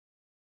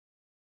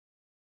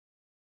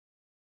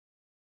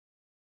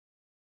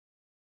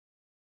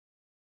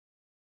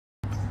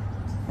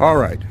All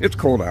right, it's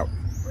cold out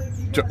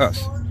to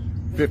us,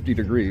 50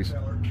 degrees.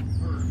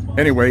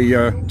 Anyway,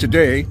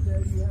 today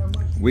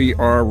we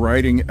are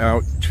riding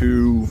out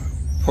to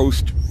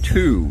Post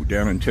 2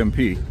 down in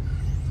Tempe,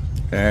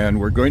 and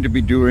we're going to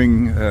be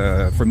doing,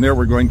 from there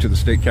we're going to the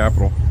state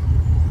capitol,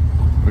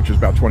 which is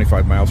about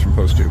 25 miles from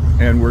Post 2,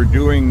 and we're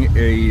doing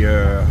a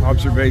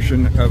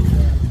observation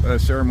of a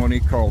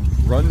ceremony called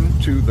Run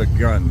to the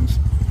Guns,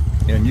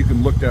 and you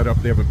can look that up.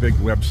 They have a big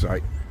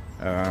website.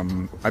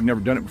 I've never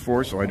done it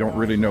before, so I don't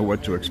really know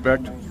what to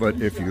expect,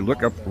 but if you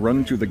look up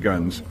Run to the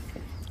Guns,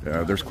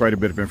 there's quite a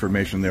bit of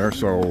information there,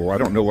 so I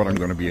don't know what I'm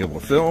going to be able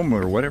to film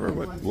or whatever,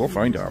 but we'll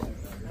find out.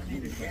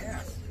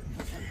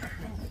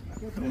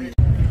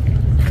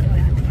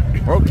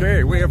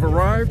 Okay, we have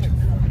arrived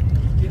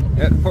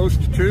at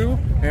Post 2,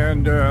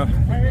 and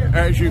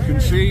as you can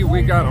see,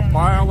 we got a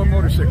pile of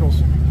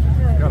motorcycles.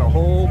 Got a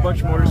whole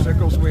bunch of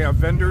motorcycles. We have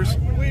vendors.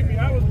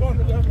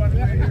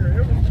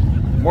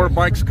 More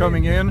bikes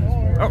coming in.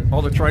 Oh,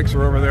 all the trikes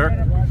are over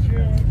there.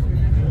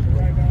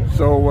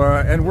 So,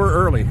 and we're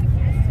early.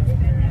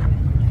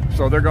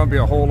 So there are going to be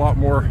a whole lot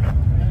more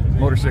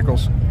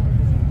motorcycles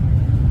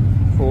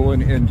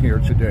pulling in here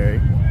today.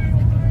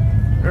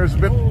 There's a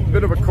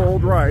bit of a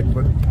cold ride,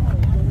 but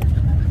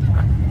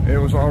it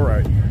was all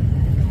right.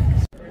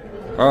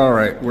 All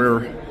right,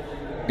 we're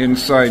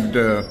inside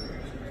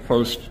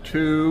Post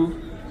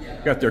 2.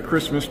 Got their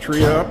Christmas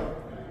tree up,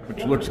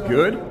 which looks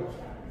good.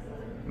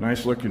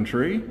 Nice looking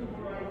tree.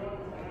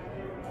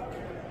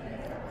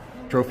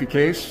 Trophy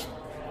case.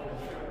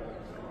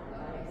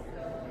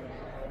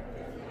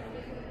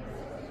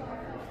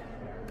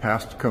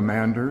 Past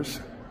commanders.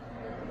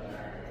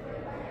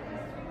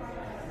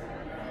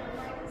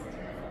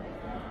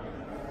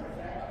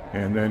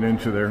 And then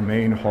into their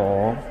main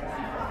hall.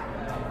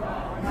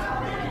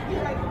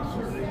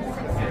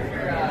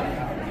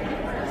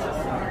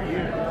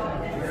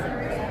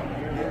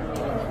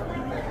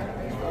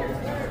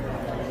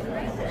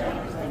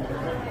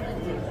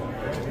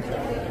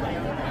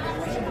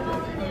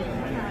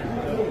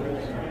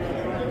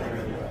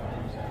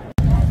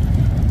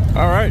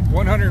 All right,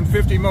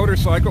 150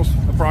 motorcycles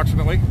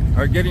approximately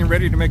are getting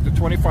ready to make the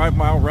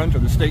 25-mile run to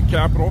the state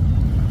capitol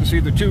to see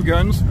the two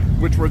guns,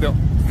 which were the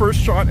first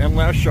shot and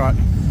last shot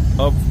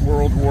of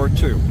World War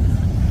II.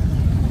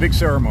 Big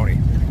ceremony.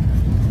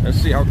 Let's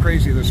see how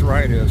crazy this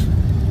ride is.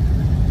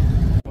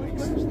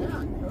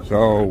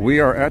 So we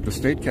are at the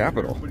state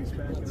capitol.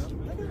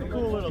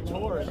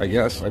 I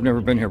guess. I've never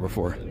been here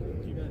before.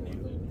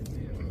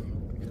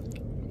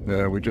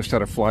 We just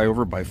had a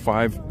flyover by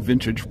 5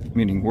 vintage,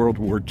 meaning World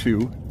War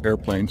II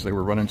airplanes. They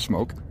were running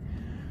smoke.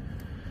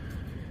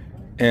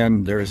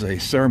 And there's a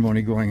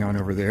ceremony going on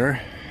over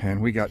there,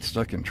 and we got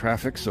stuck in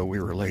traffic, so we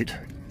were late.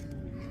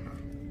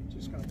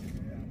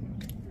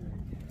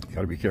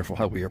 Got to be careful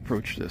how we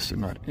approach this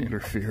and not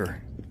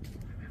interfere.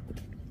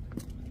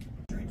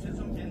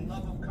 Patriotism and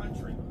love of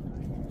country.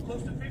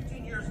 Close to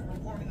 15 years of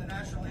performing the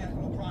national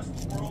anthem across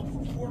the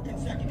world for 4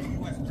 consecutive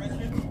U.S.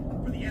 presidents,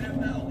 for the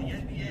NFL, the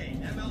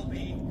NBA,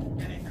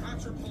 MLB, and in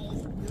concert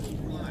halls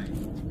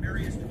worldwide.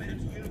 Mary is committed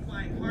to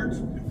unifying hearts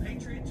through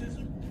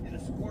patriotism and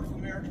the support of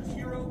America's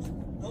heroes,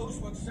 those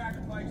who have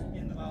sacrificed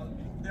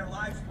their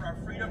lives for our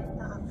freedom.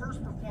 For her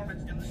first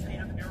performance in the state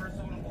of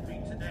Arizona will be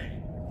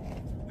today.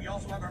 We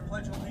also have our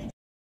Pledge of Allegiance.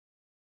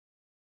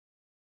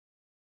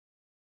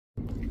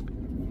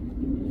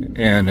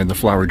 And in the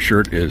flowered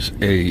shirt is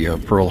a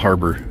Pearl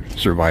Harbor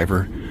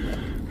survivor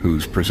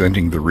who's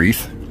presenting the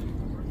wreath.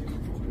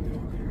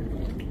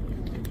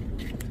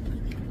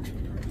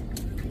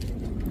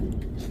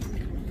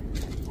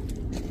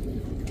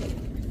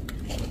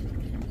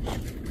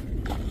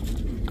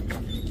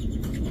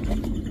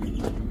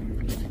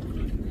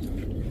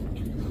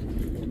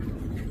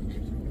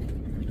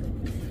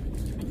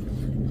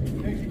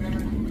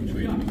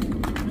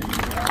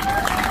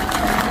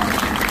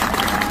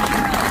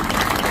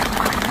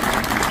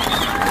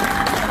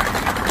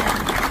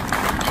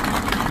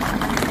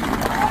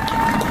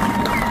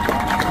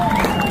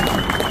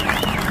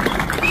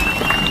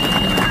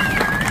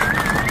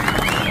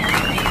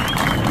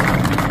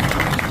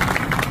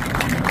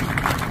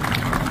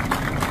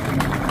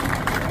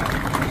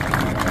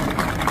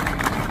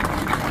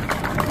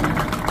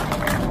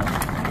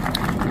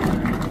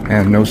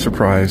 And no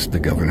surprise, the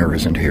governor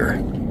isn't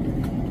here.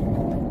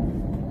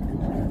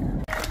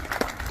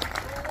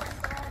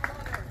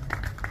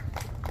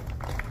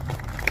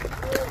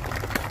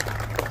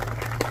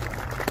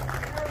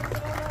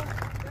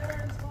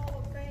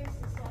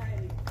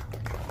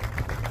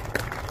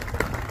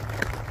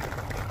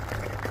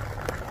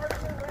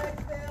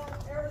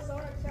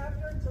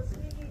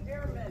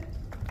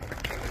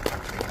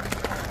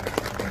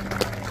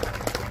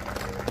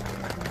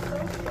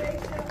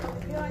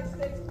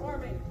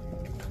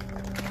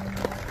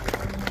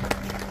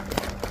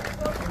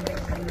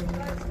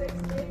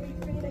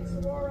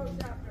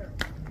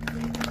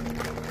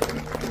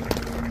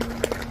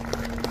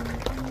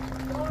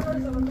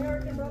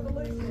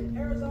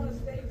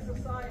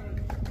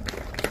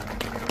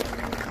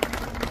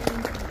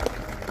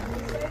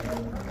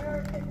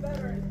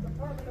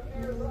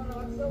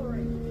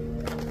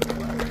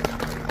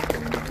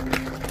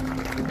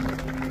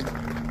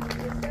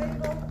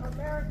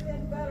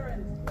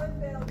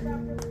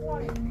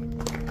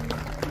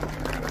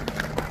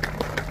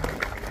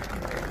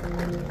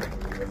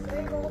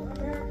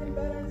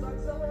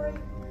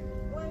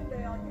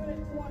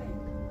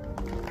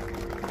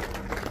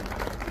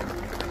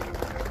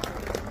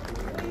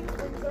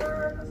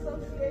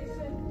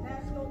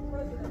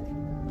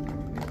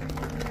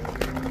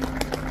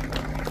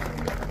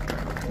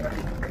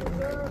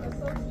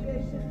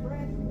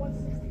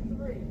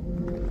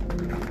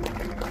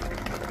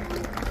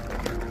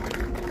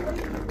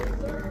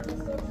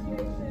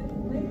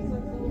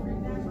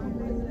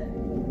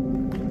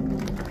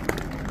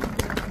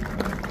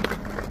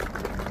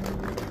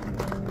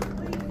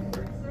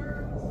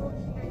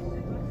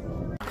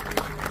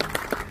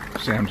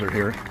 SAMs are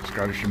here,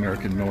 Scottish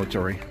American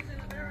Military.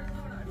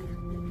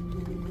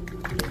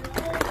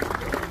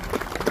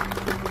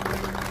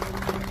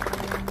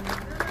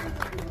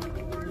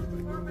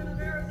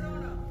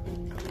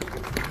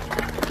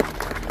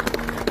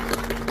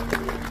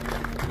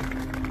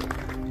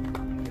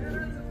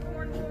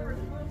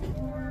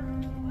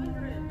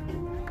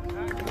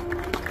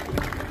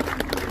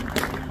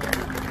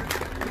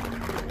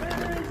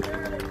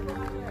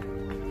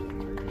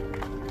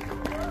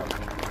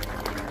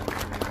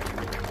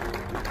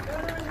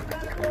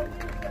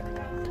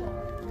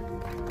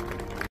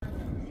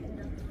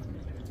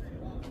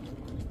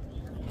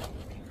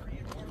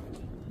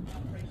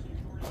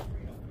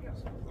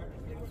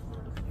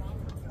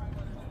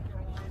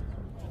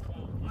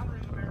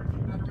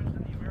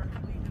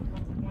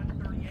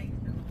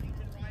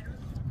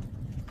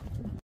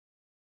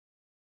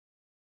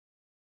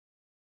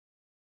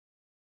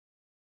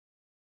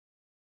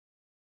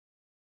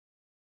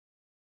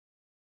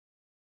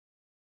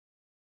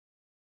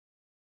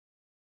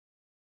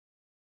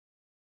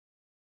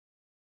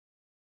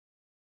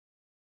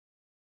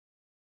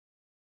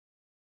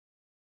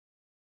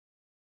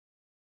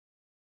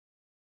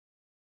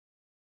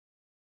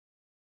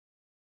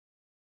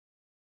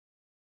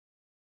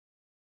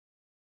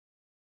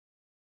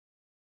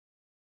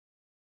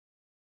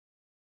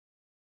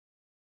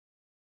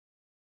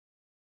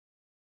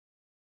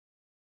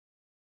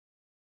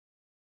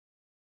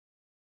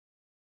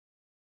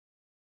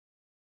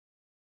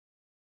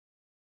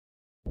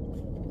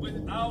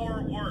 With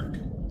our work,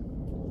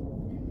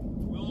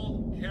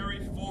 we'll carry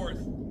forth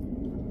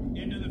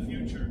into the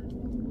future,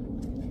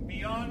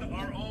 beyond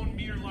our own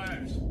mere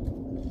lives.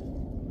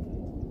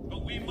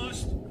 But we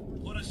must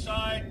put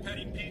aside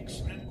petty piques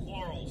and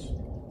quarrels.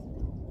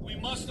 We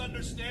must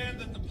understand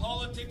that the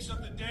politics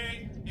of the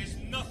day is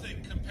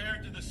nothing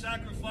compared to the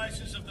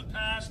sacrifices of the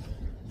past,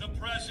 the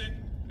present,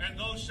 and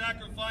those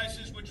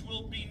sacrifices which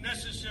will be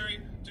necessary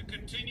to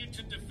continue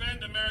to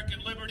defend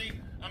American liberty,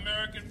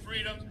 American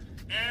freedom,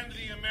 and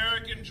the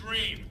American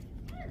dream.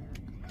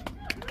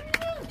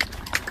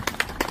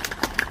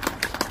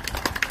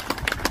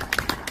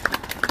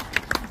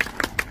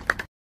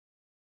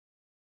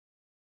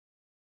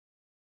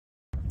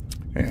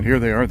 And here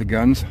they are, the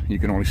guns. You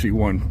can only see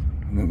one,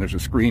 and then there's a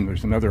screen,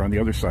 there's another on the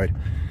other side.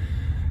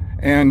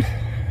 And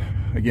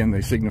again,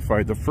 they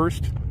signify the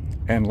first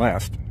and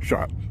last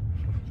shot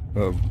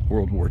of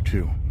World War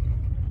II.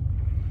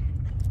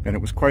 And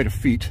it was quite a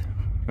feat.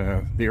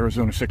 The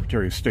Arizona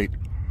Secretary of State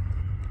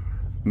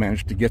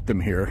managed to get them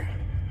here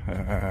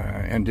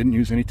and didn't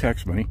use any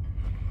tax money.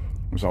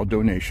 It was all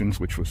donations,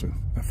 which was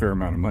a fair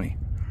amount of money.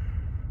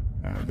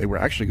 They were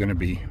actually going to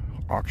be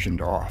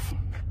auctioned off,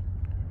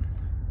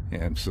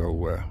 and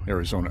so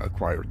Arizona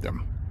acquired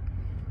them.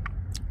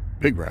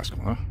 Big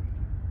rascal, huh?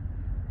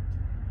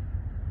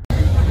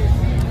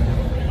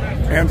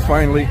 And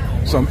finally,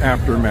 some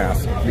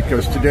aftermath,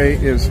 because today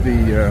is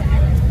the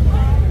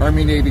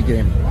Army-Navy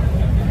game.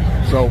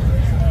 So,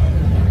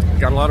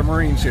 got a lot of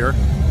Marines here.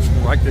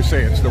 Like they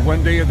say, it's the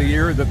one day of the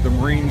year that the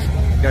Marines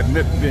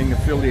admit being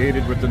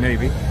affiliated with the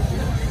Navy.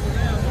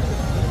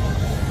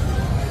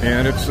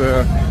 And it's,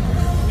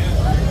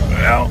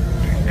 well,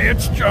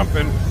 it's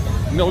jumping.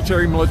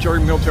 Military,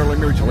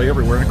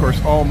 everywhere. And of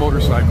course, all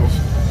motorcycles.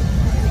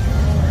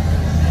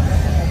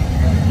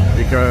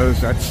 Because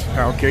that's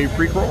how Cave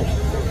Creek rolls.